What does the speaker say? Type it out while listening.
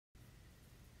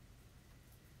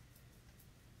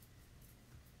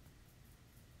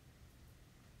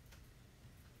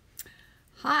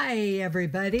Hi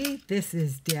everybody, this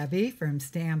is Debbie from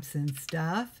Stamps and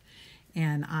Stuff,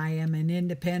 and I am an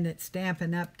independent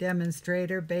Stampin' Up!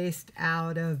 Demonstrator based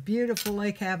out of beautiful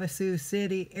Lake Havasu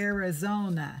City,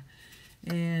 Arizona.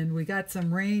 And we got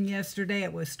some rain yesterday.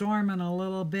 It was storming a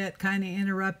little bit, kind of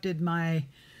interrupted my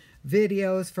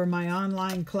videos for my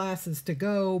online classes to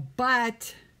go,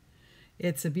 but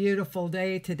it's a beautiful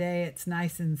day today. It's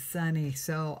nice and sunny,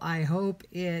 so I hope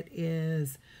it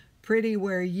is pretty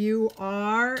where you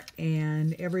are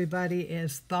and everybody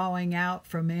is thawing out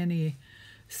from any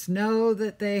snow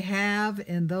that they have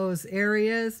in those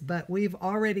areas. But we've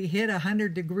already hit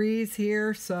 100 degrees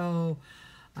here, so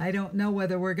I don't know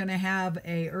whether we're going to have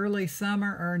a early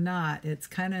summer or not. It's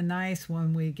kind of nice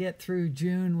when we get through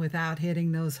June without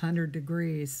hitting those 100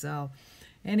 degrees. So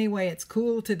anyway, it's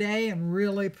cool today and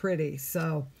really pretty.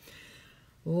 So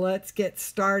let's get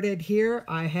started here.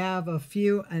 I have a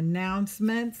few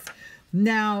announcements.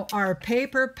 Now, our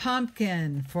paper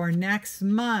pumpkin for next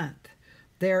month,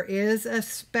 there is a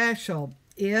special.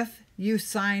 If you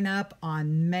sign up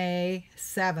on May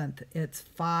 7th, it's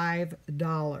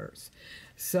 $5.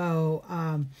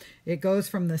 So it goes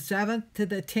from the 7th to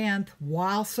the 10th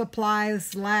while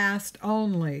supplies last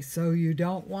only. So you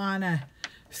don't want to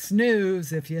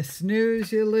snooze. If you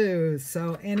snooze, you lose.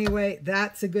 So anyway,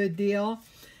 that's a good deal.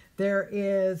 There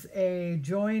is a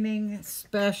joining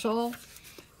special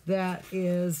that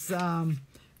is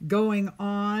going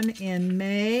on in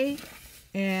May,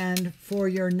 and for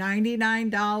your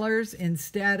 $99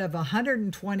 instead of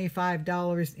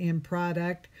 $125 in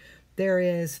product, there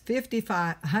is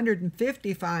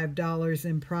 $155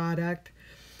 in product.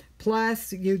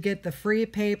 Plus, you get the free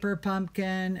paper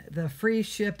pumpkin, the free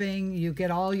shipping, you get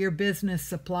all your business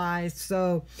supplies.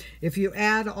 So if you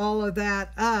add all of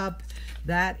that up,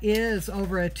 that is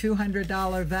over a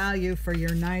 $200 value for your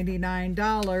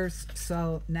 $99.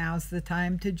 So now's the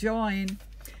time to join.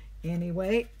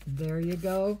 Anyway, there you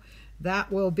go.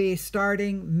 That will be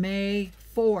starting May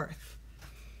 4th.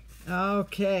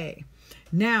 Okay.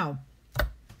 Now,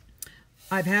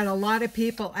 I've had a lot of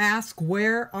people ask,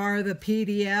 where are the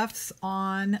PDFs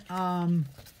on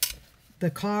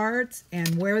the cards?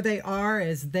 And where they are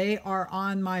is they are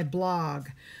on my blog.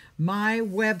 My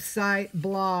website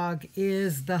blog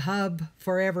is the hub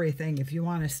for everything. If you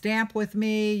want to stamp with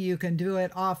me, you can do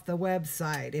it off the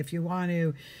website. If you want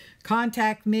to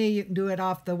contact me, you can do it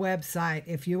off the website.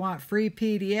 If you want free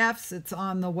PDFs, it's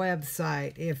on the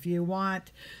website. If you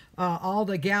want all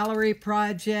the gallery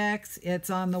projects, it's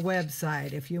on the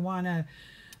website. If you want a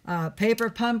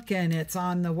paper pumpkin, it's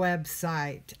on the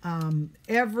website.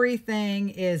 Everything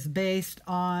is based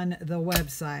on the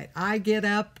website. I get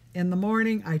up in the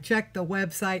morning, I check the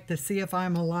website to see if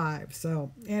I'm alive.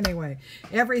 So anyway,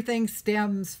 everything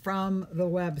stems from the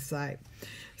website.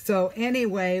 So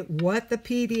anyway, what the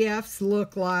PDFs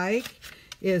look like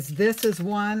is this is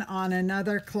one on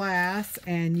another class,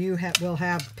 and you will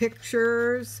have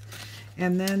pictures,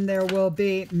 and then there will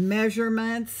be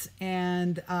measurements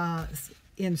and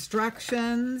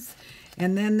instructions,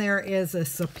 and then there is a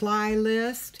supply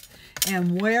list.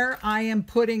 And where I am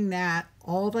putting that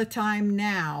all the time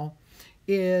now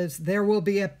is there will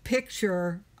be a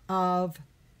picture of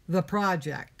the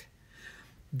project.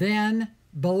 Then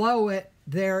below it,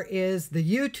 there is the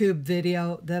YouTube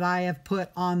video that I have put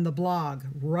on the blog.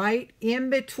 Right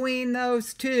in between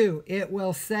those two, it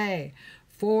will say,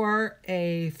 for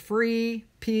a free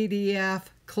PDF,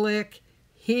 click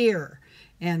here.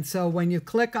 And so when you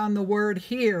click on the word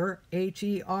here,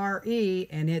 H-E-R-E,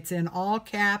 and it's in all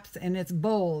caps and it's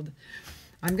bold,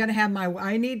 I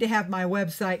need to have my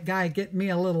website guy get me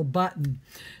a little button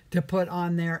to put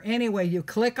on there. Anyway, you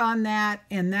click on that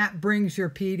and that brings your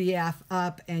PDF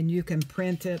up and you can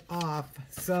print it off.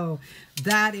 So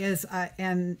that is,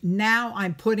 and now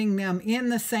I'm putting them in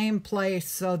the same place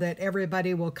so that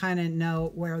everybody will kind of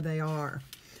know where they are.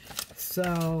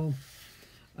 So,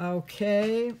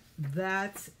 okay,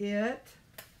 that's it.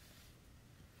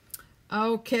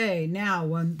 Okay, now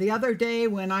the other day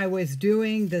when I was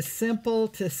doing the Simple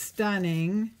to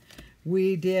Stunning,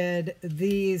 we did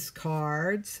these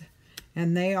cards,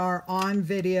 and they are on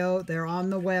video. They're on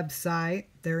the website.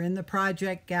 They're in the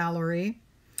project gallery.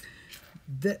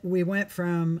 We went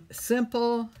from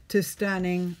simple to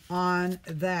stunning on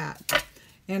that.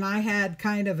 And I had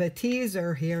kind of a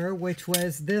teaser here, which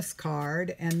was this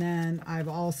card, and then I've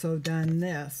also done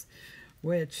this,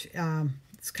 which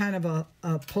it's kind of a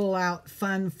pull-out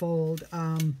fun fold.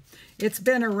 It's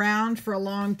been around for a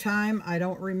long time. I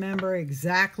don't remember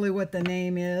exactly what the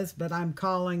name is, but I'm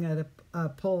calling it a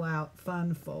pull-out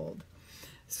fun fold.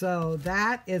 So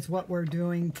that is what we're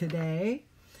doing today.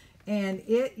 And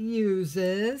it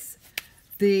uses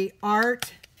the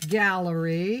art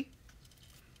gallery.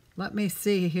 Let me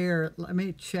see here. Let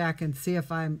me check and see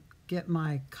if I get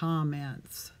my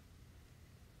comments.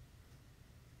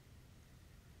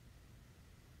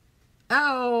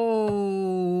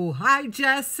 Oh, hi,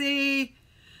 Jesse.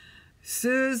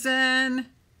 Susan.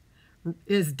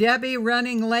 Is Debbie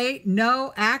running late?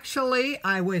 No, actually,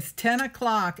 I was 10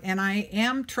 o'clock, and I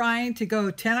am trying to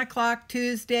go 10 o'clock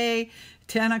Tuesday,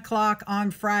 10 o'clock on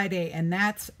Friday, and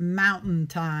that's Mountain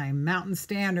Time, Mountain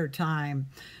Standard Time.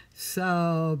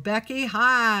 So, Becky,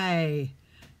 hi.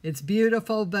 It's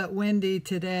beautiful but windy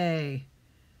today.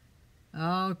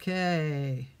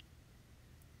 Okay.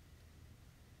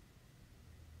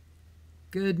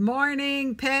 Good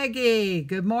morning, Peggy.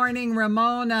 Good morning,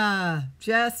 Ramona,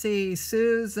 Jesse,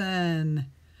 Susan,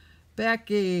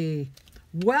 Becky.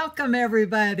 Welcome,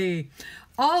 everybody.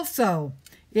 Also,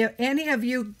 if any of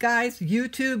you guys,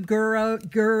 YouTube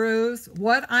gurus,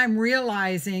 what I'm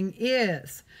realizing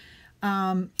is,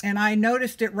 and I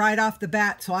noticed it right off the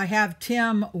bat, so I have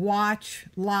Tim watch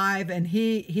live, and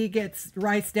he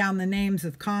writes down the names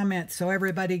of comments so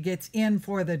everybody gets in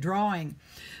for the drawing.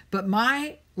 But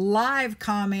my live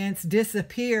comments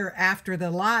disappear after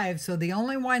the live, so the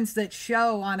only ones that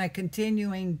show on a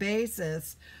continuing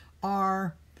basis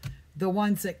are the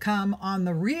ones that come on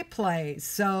the replays.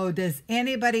 So does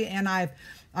anybody, and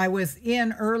I was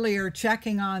in earlier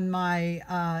checking on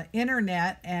my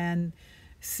internet and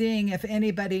seeing if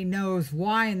anybody knows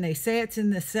why, and they say it's in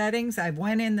the settings. I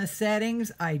went in the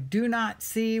settings. I do not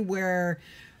see where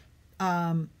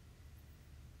I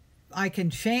can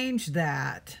change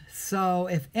that. So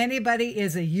if anybody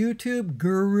is a YouTube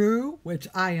guru, which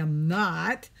I am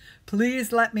not,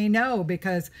 please let me know,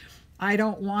 because I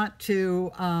don't want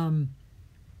to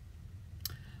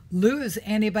lose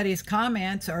anybody's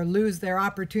comments or lose their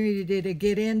opportunity to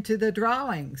get into the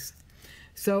drawings.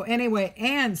 So anyway,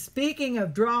 and speaking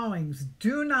of drawings,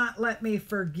 do not let me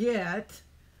forget,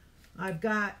 I've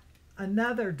got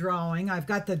another drawing. I've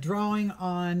got the drawing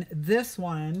on this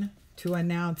one to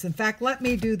announce. In fact, let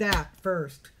me do that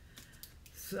first.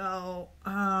 So,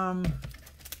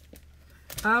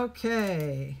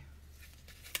 okay.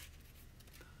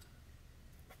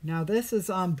 Now this is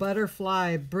on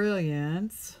Butterfly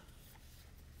Brilliance.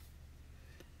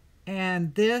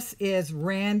 And this is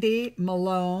Randy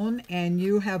Malone, and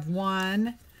you have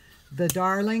won the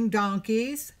Darling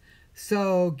Donkeys.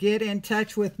 So get in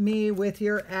touch with me with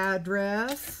your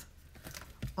address.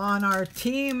 On our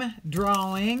team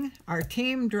drawing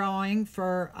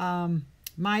for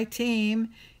my team,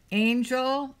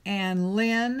 Angel and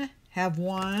Lynn have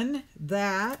won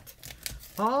that.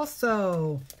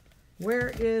 Also, where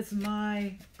is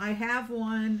my, I have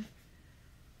one.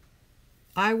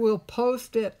 I will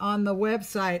post it on the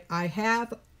website. I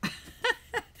have,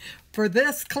 for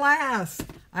this class,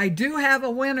 I do have a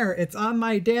winner. It's on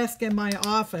my desk in my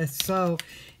office. So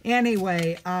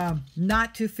anyway,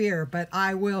 not to fear, but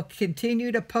I will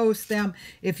continue to post them.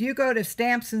 If you go to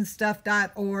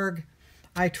stampsnstuff.org,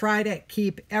 I try to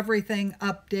keep everything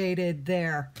updated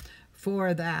there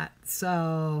for that.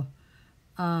 So,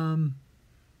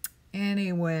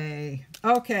 anyway,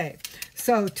 okay.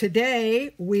 So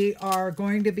today we are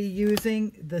going to be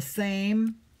using the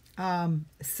same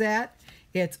set.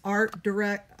 It's Art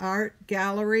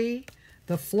Gallery,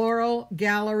 the Floral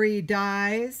Gallery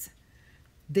dies,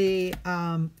 the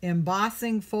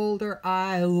embossing folder.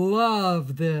 I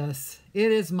love this.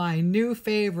 It is my new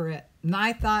favorite, and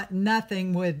I thought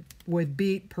nothing would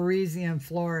beat Parisian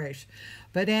Flourish.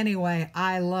 But anyway,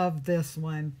 I love this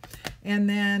one. And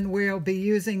then we'll be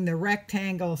using the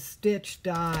rectangle stitch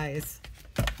dies.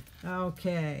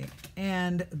 Okay,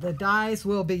 and the dies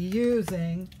we'll be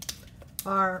using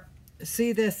are,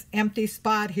 see this empty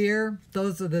spot here?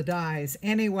 Those are the dies.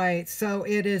 Anyway, so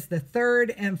it is the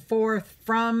third and fourth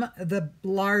from the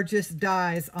largest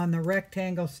dies on the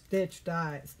rectangle stitch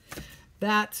dies.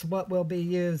 That's what we'll be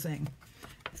using.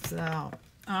 So,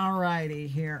 alrighty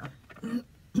here.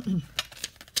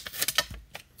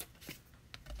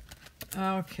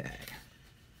 Okay.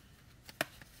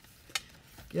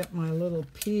 Get my little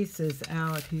pieces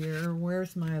out here.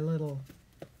 Where's my little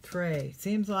tray?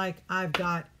 Seems like I've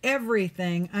got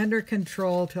everything under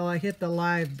control till I hit the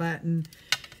live button,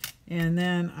 and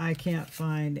then I can't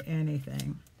find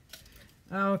anything.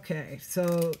 Okay,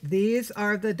 so these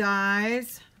are the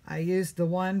dies. I used the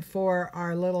one for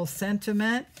our little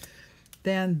sentiment.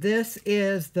 Then this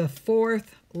is the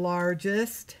fourth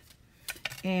largest,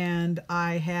 and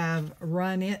I have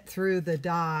run it through the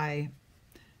die.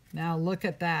 Now look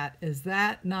at that. Is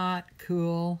that not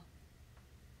cool?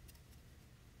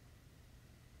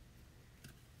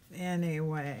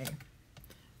 Anyway.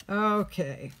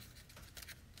 Okay.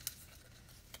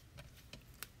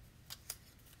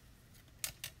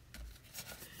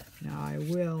 Now I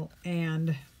will,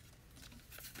 and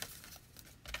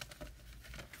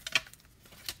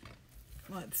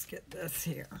let's get this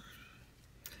here.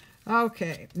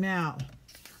 Okay, now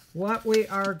what we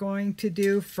are going to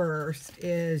do first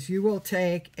is you will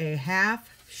take a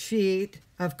half sheet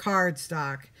of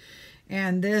cardstock,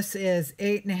 and this is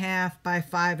 8.5 by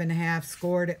 5.5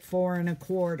 scored at 4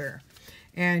 1/4,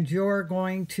 and you're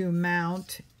going to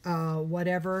mount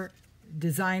whatever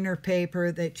designer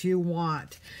paper that you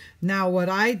want. Now what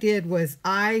I did was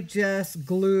I just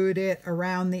glued it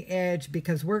around the edge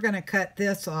because we're going to cut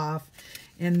this off,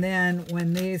 and then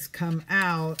when these come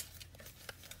out,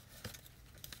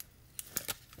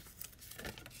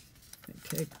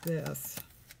 take this,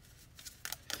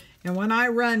 and when I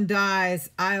run dies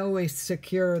I always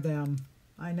secure them.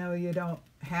 I know you don't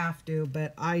have to,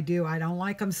 but I do. I don't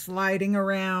like them sliding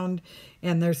around,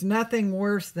 and there's nothing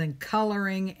worse than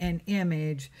coloring an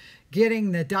image,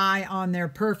 getting the die on there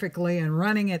perfectly and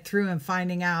running it through and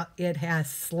finding out it has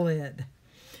slid.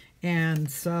 And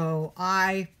so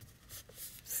I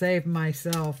saved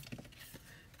myself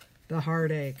the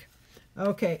heartache.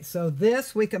 Okay, so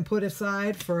this we can put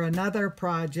aside for another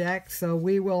project, so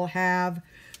we will have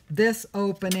this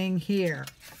opening here.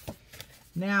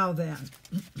 Now then,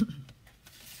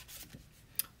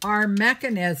 our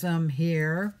mechanism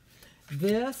here,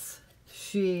 this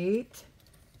sheet,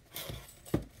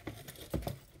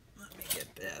 let me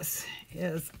get this,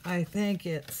 is, I think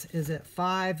it's, is it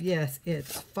 5? Yes,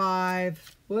 it's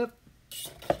 5. Whoop.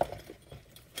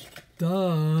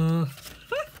 Duh.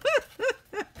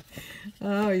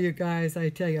 Oh, you guys, I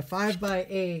tell you, 5 by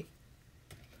 8.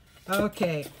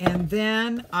 Okay, and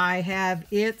then I have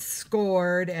it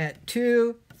scored at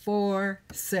 2, 4,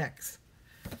 6.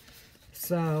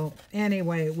 So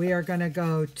anyway, we are going to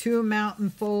go 2 mountain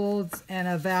folds and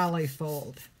a valley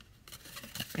fold.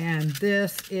 And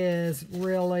this is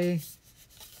really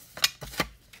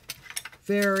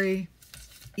very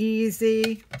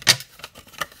easy.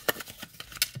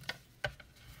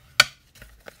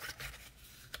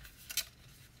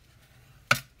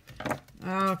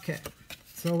 Okay,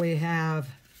 so we have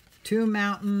 2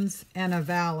 mountains and a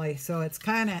valley. So it's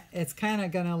kind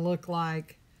of going to look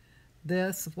like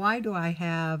this. Why do I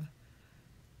have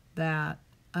that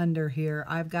under here?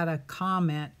 I've got a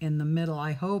comment in the middle.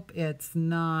 I hope it's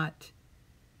not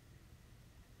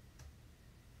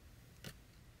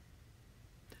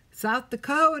South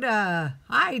Dakota.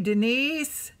 Hi,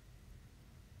 Denise.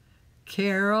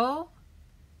 Carol.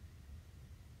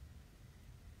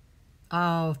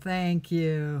 Oh, thank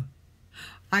you.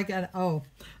 Oh,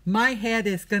 my head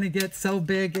is going to get so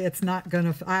big, it's not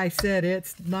going to, I said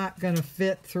it's not going to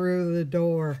fit through the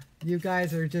door. You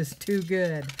guys are just too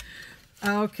good.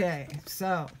 Okay,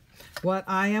 so what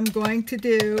I am going to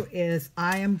do is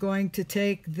I am going to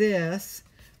take this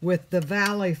with the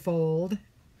valley fold,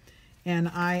 and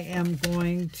I am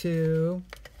going to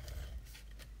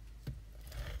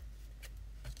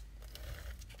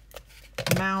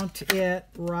mount it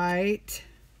right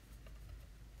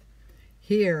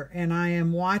here, and I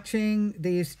am watching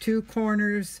these 2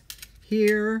 corners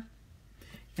here,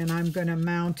 and I'm going to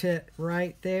mount it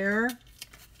right there.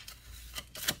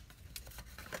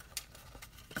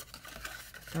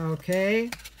 Okay,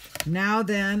 now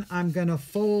then I'm going to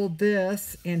fold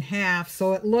this in half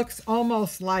so it looks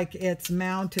almost like it's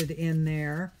mounted in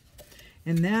there.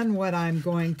 And then what I'm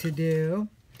going to do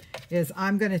is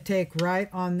I'm going to take right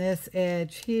on this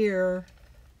edge here,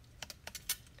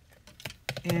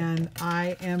 and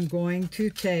I am going to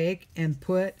take and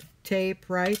put tape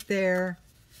right there,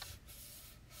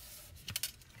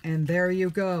 and there you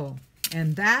go.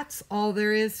 And that's all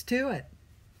there is to it.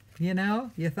 You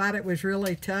know, you thought it was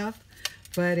really tough,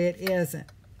 but it isn't.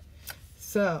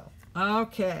 So,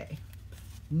 okay,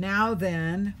 now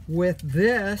then, with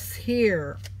this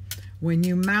here, when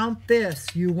you mount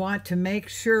this, you want to make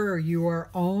sure you are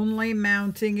only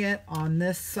mounting it on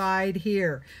this side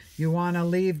here. You want to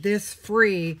leave this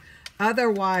free.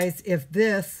 Otherwise, if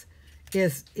this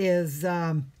is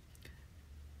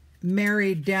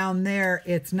married down there,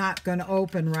 it's not going to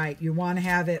open right. You want to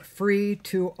have it free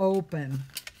to open.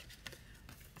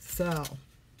 So,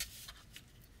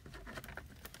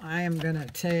 I am going to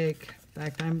take, in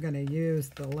fact, I'm going to use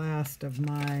the last of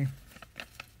my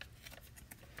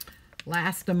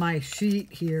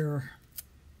sheet here.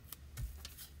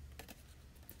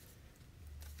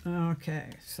 Okay,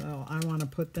 so I want to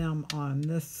put them on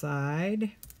this side,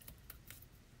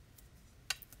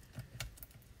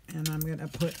 and I'm going to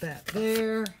put that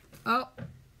there. Oh,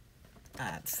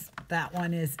 That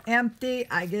one is empty.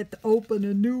 I get to open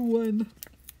a new one.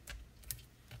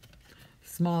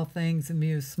 Small things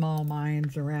amuse small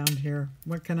minds around here.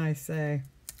 What can I say?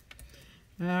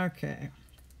 Okay.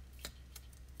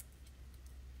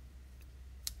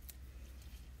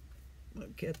 We'll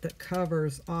get the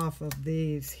covers off of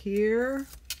these here.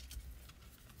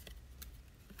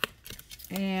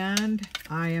 And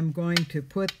I am going to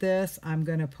put this, I'm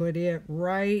going to put it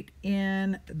right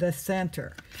in the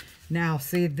center. Now,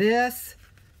 see, this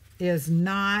is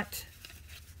not,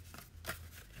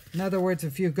 in other words,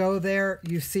 if you go there,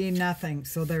 you see nothing.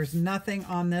 So there's nothing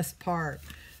on this part.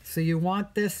 So you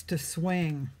want this to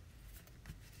swing.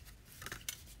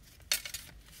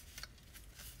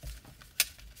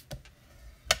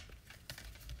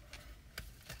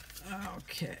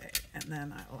 Okay, and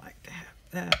then I like to have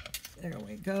that. There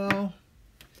we go.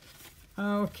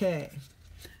 Okay,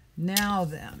 now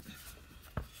then,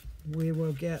 we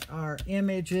will get our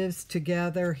images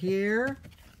together here.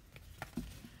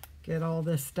 Get all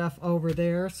this stuff over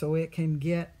there so it can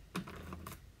get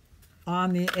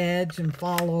on the edge and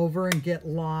fall over and get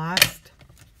lost.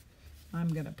 I'm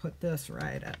going to put this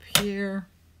right up here.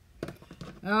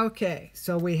 Okay,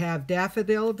 so we have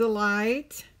Daffodil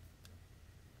Delight.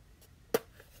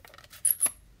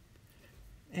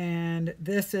 And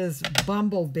this is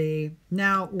Bumblebee.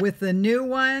 Now, with the new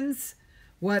ones,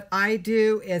 what I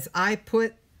do is I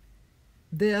put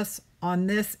this on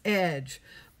this edge.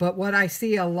 But what I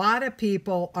see a lot of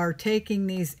people are taking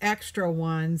these extra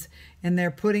ones and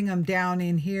they're putting them down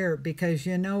in here because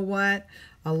you know what?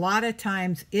 A lot of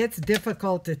times it's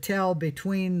difficult to tell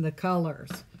between the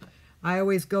colors. I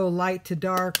always go light to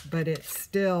dark, but it's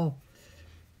still,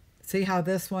 see how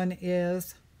this one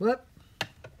is? Whoop.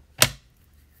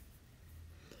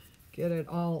 Get it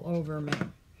all over me.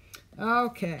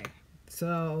 Okay,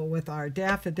 so with our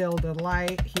Daffodil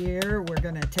Delight here, we're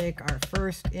going to take our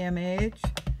first image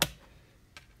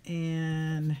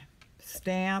and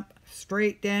stamp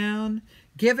straight down.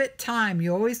 Give it time.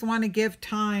 You always want to give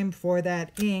time for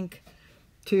that ink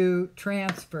to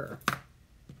transfer.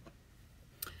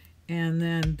 And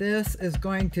then this is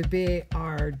going to be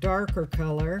our darker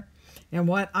color. And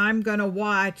what I'm going to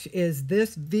watch is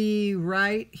this V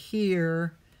right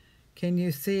here. Can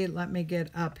you see? Let me get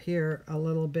up here a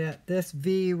little bit. This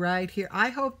V right here. I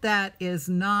hope that is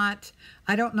not,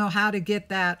 I don't know how to get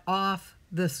that off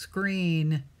the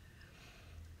screen.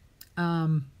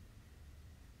 I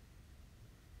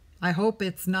hope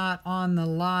it's not on the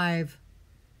live.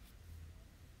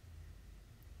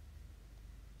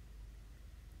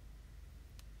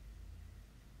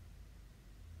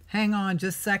 Hang on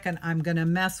just a second. I'm going to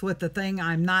mess with the thing.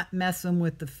 I'm not messing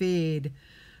with the feed.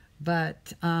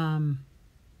 But,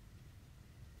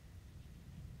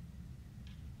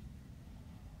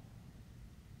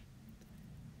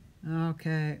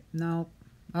 okay, no,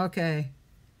 okay,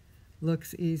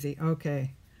 looks easy,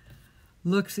 okay.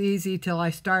 Looks easy till I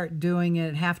start doing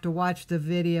it. Have to watch the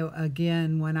video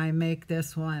again when I make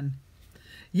this one.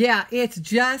 Yeah, it's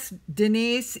just,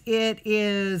 Denise, it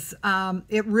is,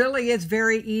 it really is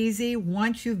very easy.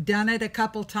 Once you've done it a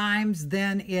couple times,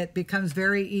 then it becomes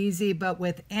very easy. But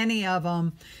with any of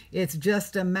them, it's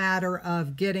just a matter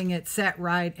of getting it set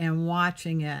right and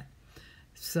watching it.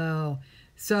 So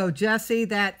Jessie,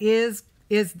 that is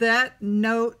that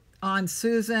note on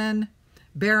Susan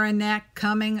Baranek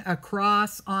coming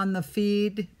across on the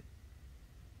feed?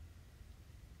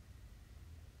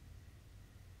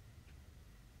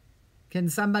 Can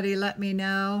somebody let me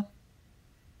know?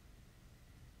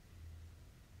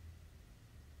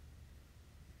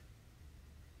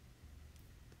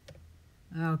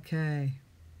 Okay.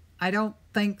 I don't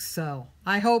think so.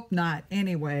 I hope not.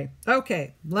 Anyway.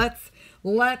 Okay, let's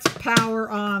power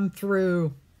on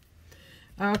through.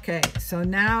 Okay, so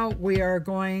now we are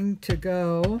going to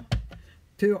go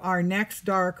to our next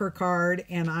darker card,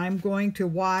 and I'm going to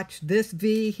watch this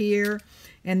V here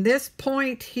and this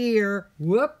point here.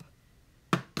 Whoop.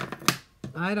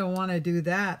 I don't want to do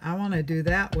that. I want to do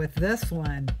that with this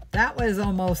one. That was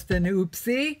almost an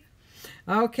oopsie.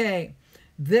 Okay,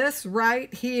 this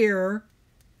right here,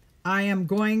 I am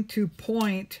going to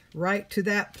point right to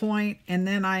that point, and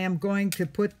then I am going to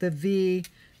put the V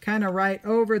kind of right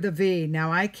over the V. Now,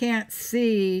 I can't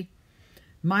see.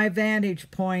 My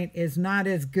vantage point is not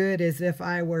as good as if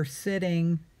I were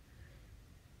sitting.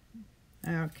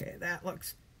 Okay, that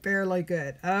looks fairly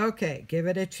good. Okay, give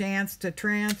it a chance to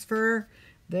transfer.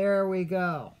 There we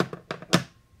go.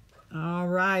 All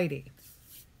righty.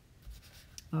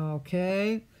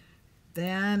 Okay,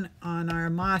 then on our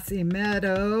Mossy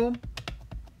Meadow,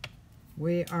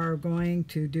 we are going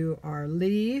to do our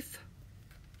leaf.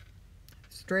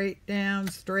 straight down,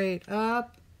 straight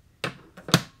up.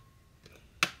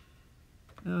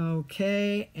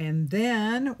 Okay, and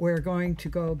then we're going to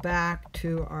go back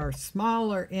to our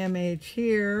smaller image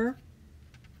here.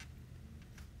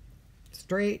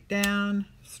 Straight down,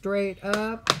 straight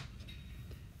up.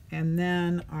 And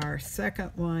then our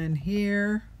second one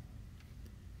here.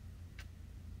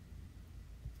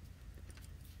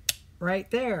 Right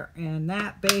there. And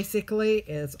that basically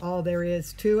is all there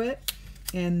is to it.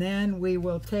 And then we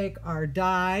will take our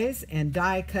dies and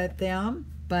die cut them.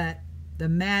 But the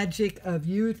magic of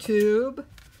YouTube,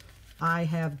 I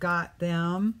have got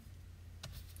them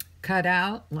cut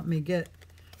out. Let me get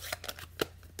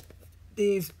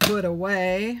these put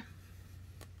away.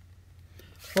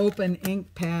 Open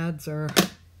ink pads are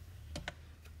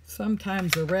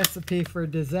sometimes a recipe for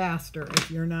disaster if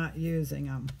you're not using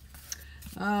them.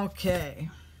 Okay,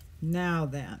 now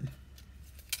then.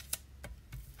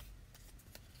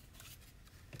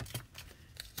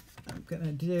 I'm going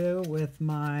to do with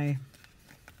my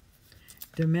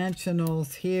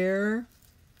dimensionals here.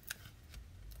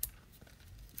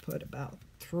 Put about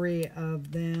 3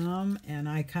 of them, and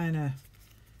I kind of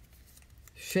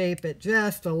shape it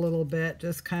just a little bit,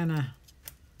 just kind of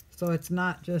so it's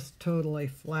not just totally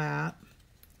flat.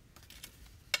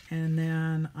 And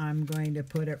then I'm going to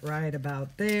put it right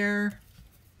about there.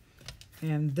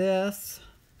 And this,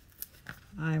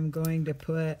 I'm going to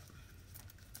put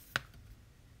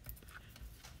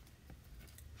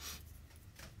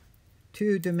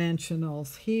two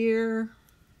dimensionals here.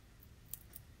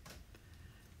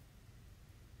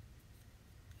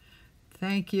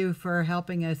 Thank you for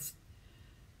helping us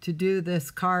to do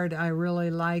this card. I really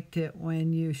liked it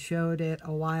when you showed it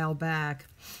a while back.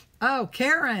 Oh,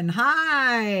 Karen,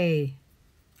 hi!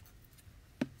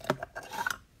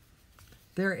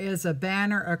 There is a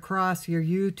banner across your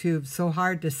YouTube, so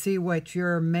hard to see what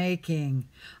you're making.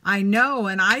 I know,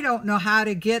 and I don't know how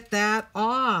to get that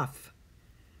off.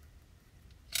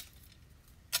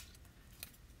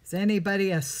 Is anybody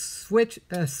a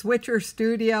Switcher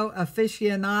Studio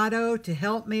aficionado to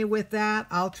help me with that?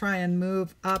 I'll try and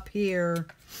move up here.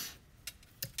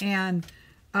 And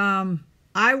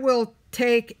I will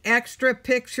take extra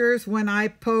pictures when I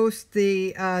post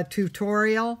the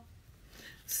tutorial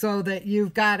so that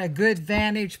you've got a good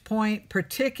vantage point,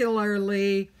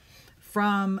 particularly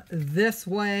from this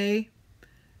way,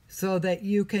 so that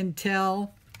you can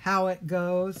tell how it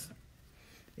goes.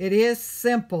 It is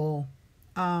simple,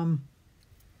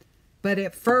 but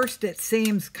at first it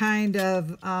seems kind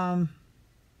of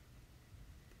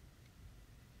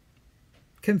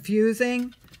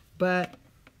confusing, but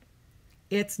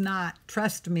it's not.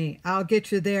 Trust me, I'll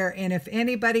get you there. And if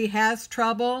anybody has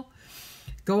trouble,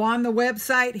 go on the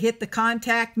website, hit the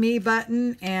contact me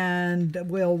button, and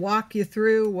we'll walk you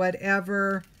through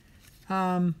whatever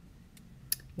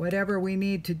we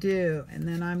need to do. And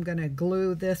then I'm going to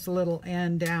glue this little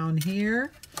end down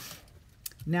here.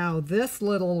 Now this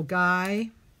little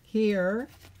guy here,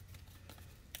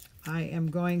 I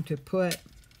am going to put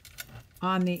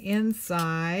on the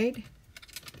inside.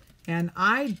 And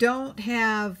I don't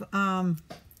have a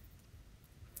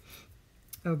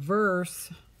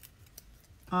verse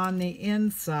on the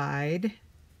inside.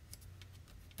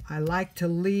 I like to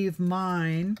leave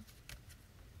mine.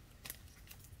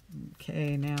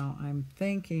 Okay, now I'm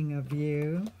thinking of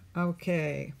you.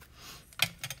 Okay.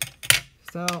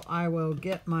 So I will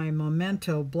get my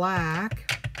Memento Black.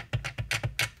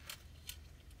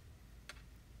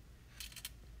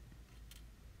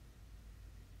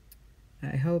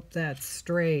 I hope that's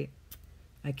straight.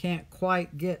 I can't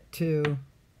quite get to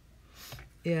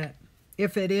it.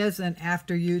 If it isn't,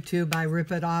 after YouTube, I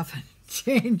rip it off and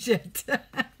change it.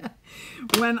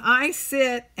 When I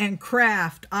sit and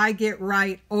craft, I get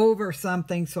right over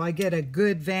something so I get a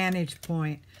good vantage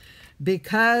point.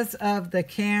 Because of the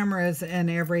cameras and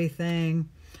everything,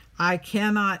 I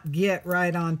cannot get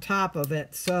right on top of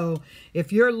it. So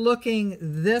if you're looking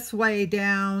this way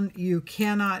down, you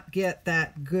cannot get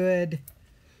that good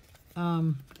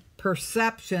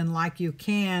perception like you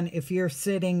can if you're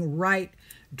sitting right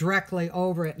directly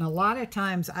over it. And a lot of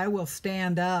times I will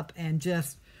stand up and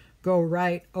just go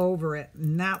right over it,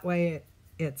 and that way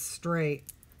it's straight.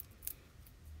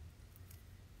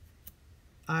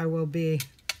 I will be,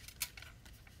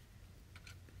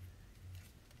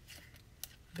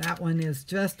 that one is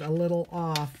just a little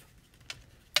off.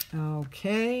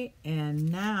 Okay,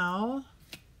 and now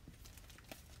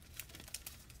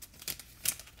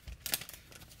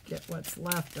get what's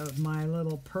left of my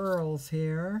little pearls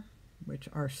here, which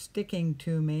are sticking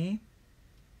to me.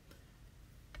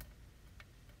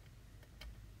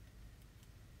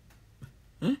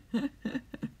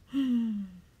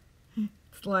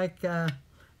 like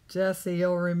Jesse,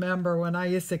 you'll remember when I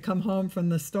used to come home from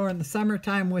the store in the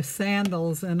summertime with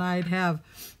sandals, and I'd have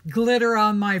glitter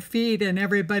on my feet, and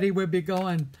everybody would be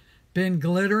going, "Been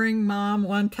glittering, Mom?"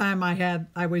 One time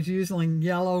I was using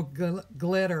yellow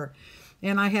glitter,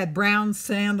 and I had brown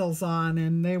sandals on,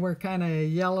 and they were kind of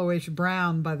yellowish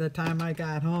brown by the time I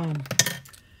got home.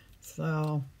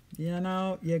 So, you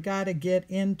know, you got to get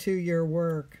into your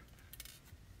work.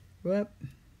 Whoop.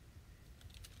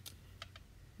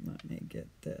 Let me get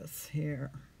this here.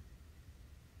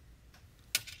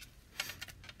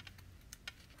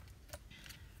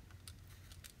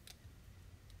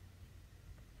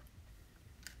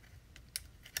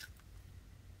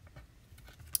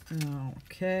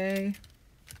 Okay.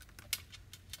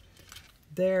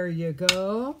 There you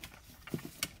go.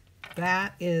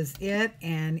 That is it.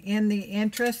 And in the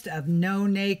interest of no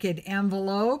naked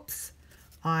envelopes,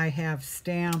 I have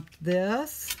stamped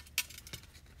this.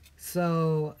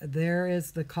 So there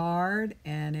is the card,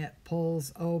 and it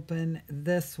pulls open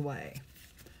this way.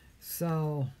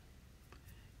 So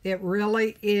it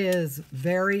really is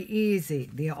very easy.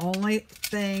 The only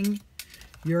thing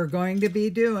you're going to be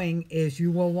doing is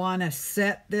you will want to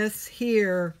set this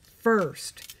here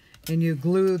first, and you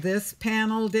glue this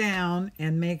panel down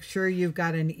and make sure you've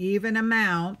got an even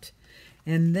amount,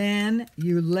 and then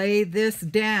you lay this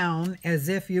down as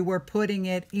if you were putting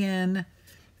it in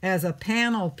as a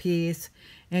panel piece,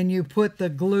 and you put the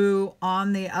glue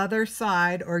on the other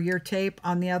side or your tape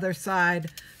on the other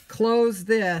side. Close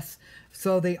this,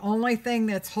 so the only thing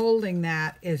that's holding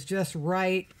that is just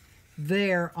right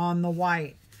there on the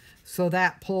white. So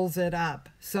that pulls it up.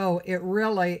 So it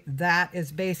really, that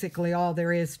is basically all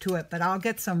there is to it. But I'll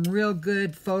get some real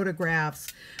good photographs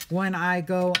when I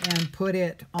go and put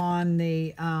it on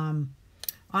the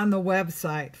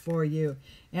website for you.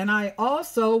 And I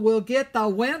also will get the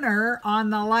winner on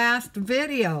the last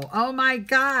video. Oh my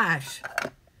gosh.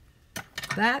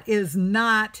 That is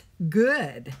not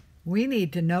good. We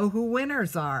need to know who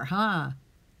winners are, huh?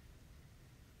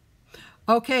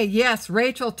 Okay, yes,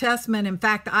 Rachel Tessman. In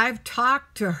fact, I've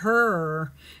talked to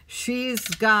her. She's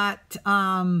got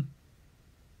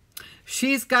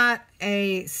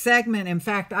a segment. In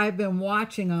fact, I've been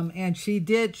watching them, and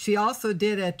she also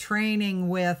did a training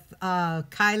with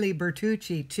Kylie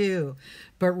Bertucci too.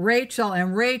 But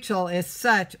Rachel is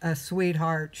such a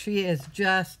sweetheart. She is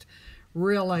just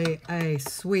really a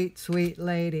sweet, sweet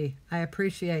lady. I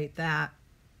appreciate that.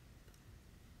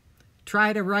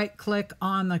 Try to right click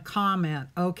on the comment.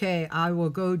 Okay, I will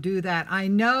go do that. I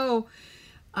know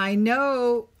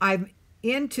I'm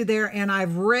into there, and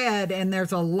I've read, and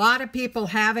there's a lot of people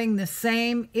having the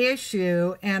same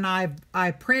issue, and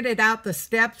I printed out the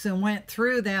steps and went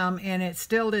through them, and it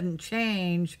still didn't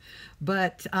change.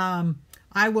 But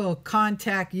I will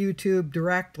contact YouTube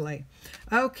directly.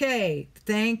 Okay,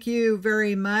 thank you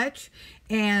very much.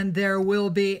 And there will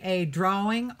be a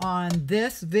drawing on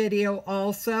this video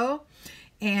also.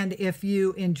 And if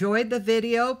you enjoyed the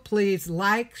video, please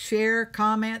like, share,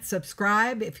 comment,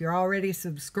 subscribe. If you're already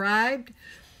subscribed,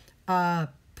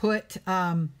 put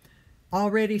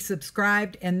already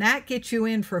subscribed, and that gets you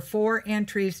in for 4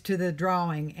 entries to the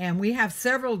drawing. And we have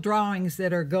several drawings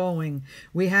that are going.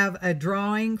 We have a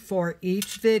drawing for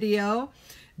each video.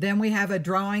 Then we have a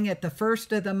drawing at the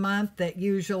first of the month that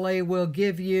usually will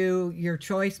give you your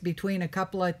choice between a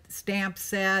couple of stamp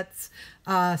sets,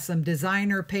 some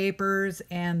designer papers,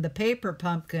 and the paper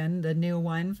pumpkin, the new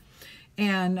one.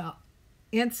 And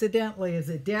incidentally, is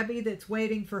it Debbie that's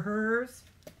waiting for hers?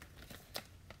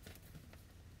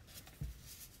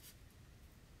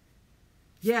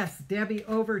 Yes, Debbie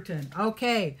Overton.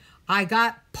 Okay, I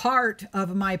got part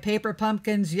of my paper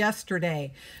pumpkins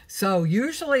yesterday. So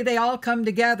usually they all come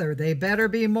together. They better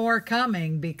be more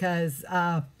coming, because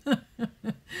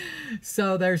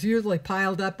so there's usually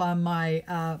piled up on my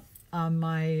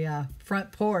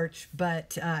front porch.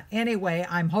 But anyway,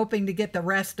 I'm hoping to get the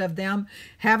rest of them.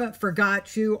 Haven't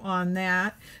forgot you on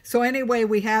that. So anyway,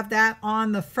 we have that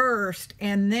on the 1st,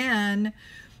 and then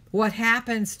what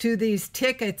happens to these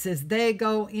tickets is they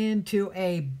go into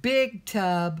a big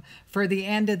tub for the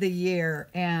end of the year.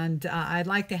 And I'd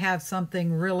like to have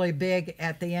something really big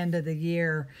at the end of the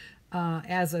year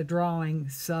as a drawing.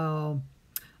 So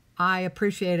I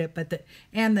appreciate it. But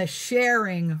the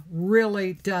sharing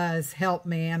really does help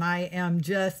me. And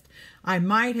I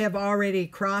might have already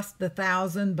crossed the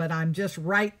 1,000, but I'm just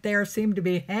right there. Seem to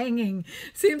be hanging.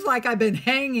 Seems like I've been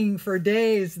hanging for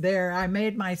days there. I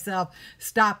made myself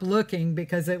stop looking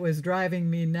because it was driving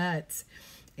me nuts.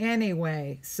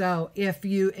 Anyway, so if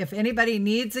anybody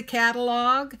needs a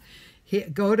catalog,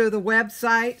 go to the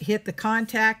website, hit the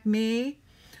contact me,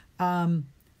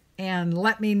 and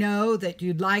let me know that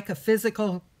you'd like a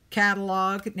physical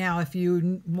catalog. Now, if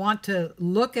you want to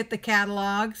look at the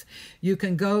catalogs, you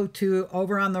can go to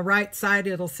over on the right side.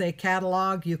 It'll say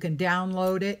catalog. You can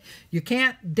download it. You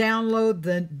can't download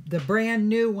the brand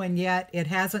new one yet. It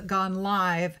hasn't gone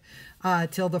live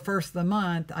till the 1st of the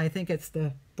month. I think it's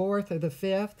the 4th or the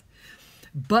 5th.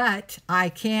 But I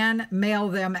can mail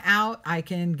them out. I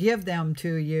can give them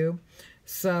to you.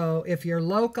 So if you're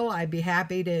local, I'd be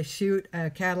happy to shoot a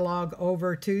catalog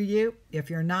over to you. If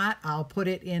you're not, I'll put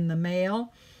it in the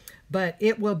mail. But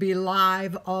it will be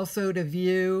live also to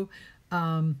view.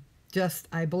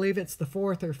 I believe it's the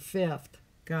 4th or 5th.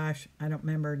 Gosh, I don't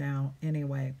remember now.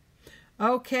 Anyway.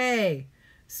 Okay.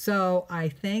 So I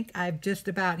think I've just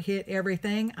about hit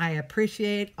everything. I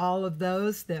appreciate all of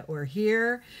those that were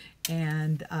here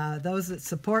and those that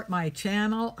support my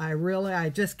channel. I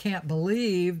just can't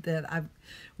believe that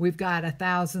we've got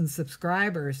 1,000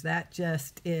 subscribers. That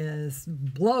just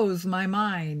blows my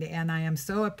mind, and I am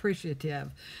so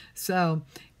appreciative. So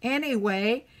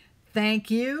anyway, thank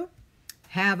you.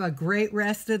 Have a great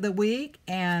rest of the week,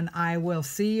 and I will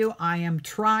see you. I am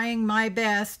trying my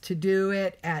best to do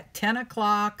it at 10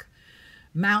 o'clock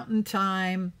Mountain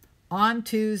Time on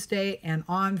Tuesday and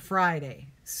on Friday.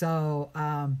 So,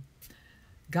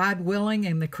 God willing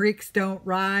and the creeks don't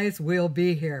rise, we'll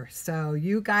be here. So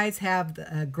you guys have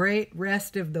a great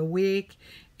rest of the week,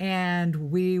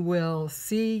 and we will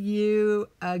see you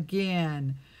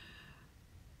again.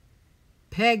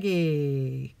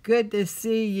 Peggy, good to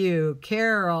see you.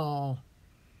 Carol.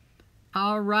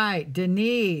 All right,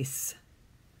 Denise.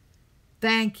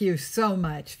 Thank you so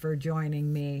much for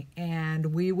joining me,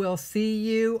 and we will see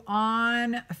you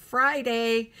on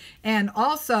Friday. And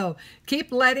also,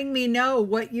 keep letting me know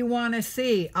what you want to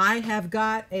see. I have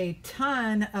got a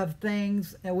ton of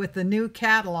things with the new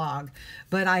catalog,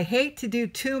 but I hate to do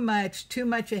too much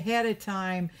ahead of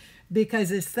time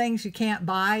because it's things you can't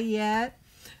buy yet.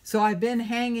 So I've been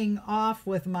hanging off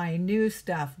with my new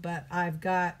stuff, but I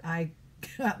got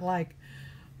like,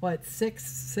 what,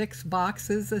 six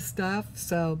boxes of stuff.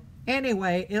 So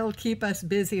anyway, it'll keep us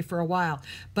busy for a while.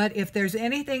 But if there's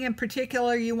anything in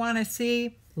particular you want to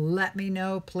see, let me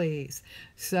know, please.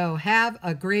 So have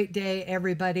a great day,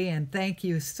 everybody, and thank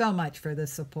you so much for the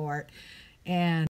support. And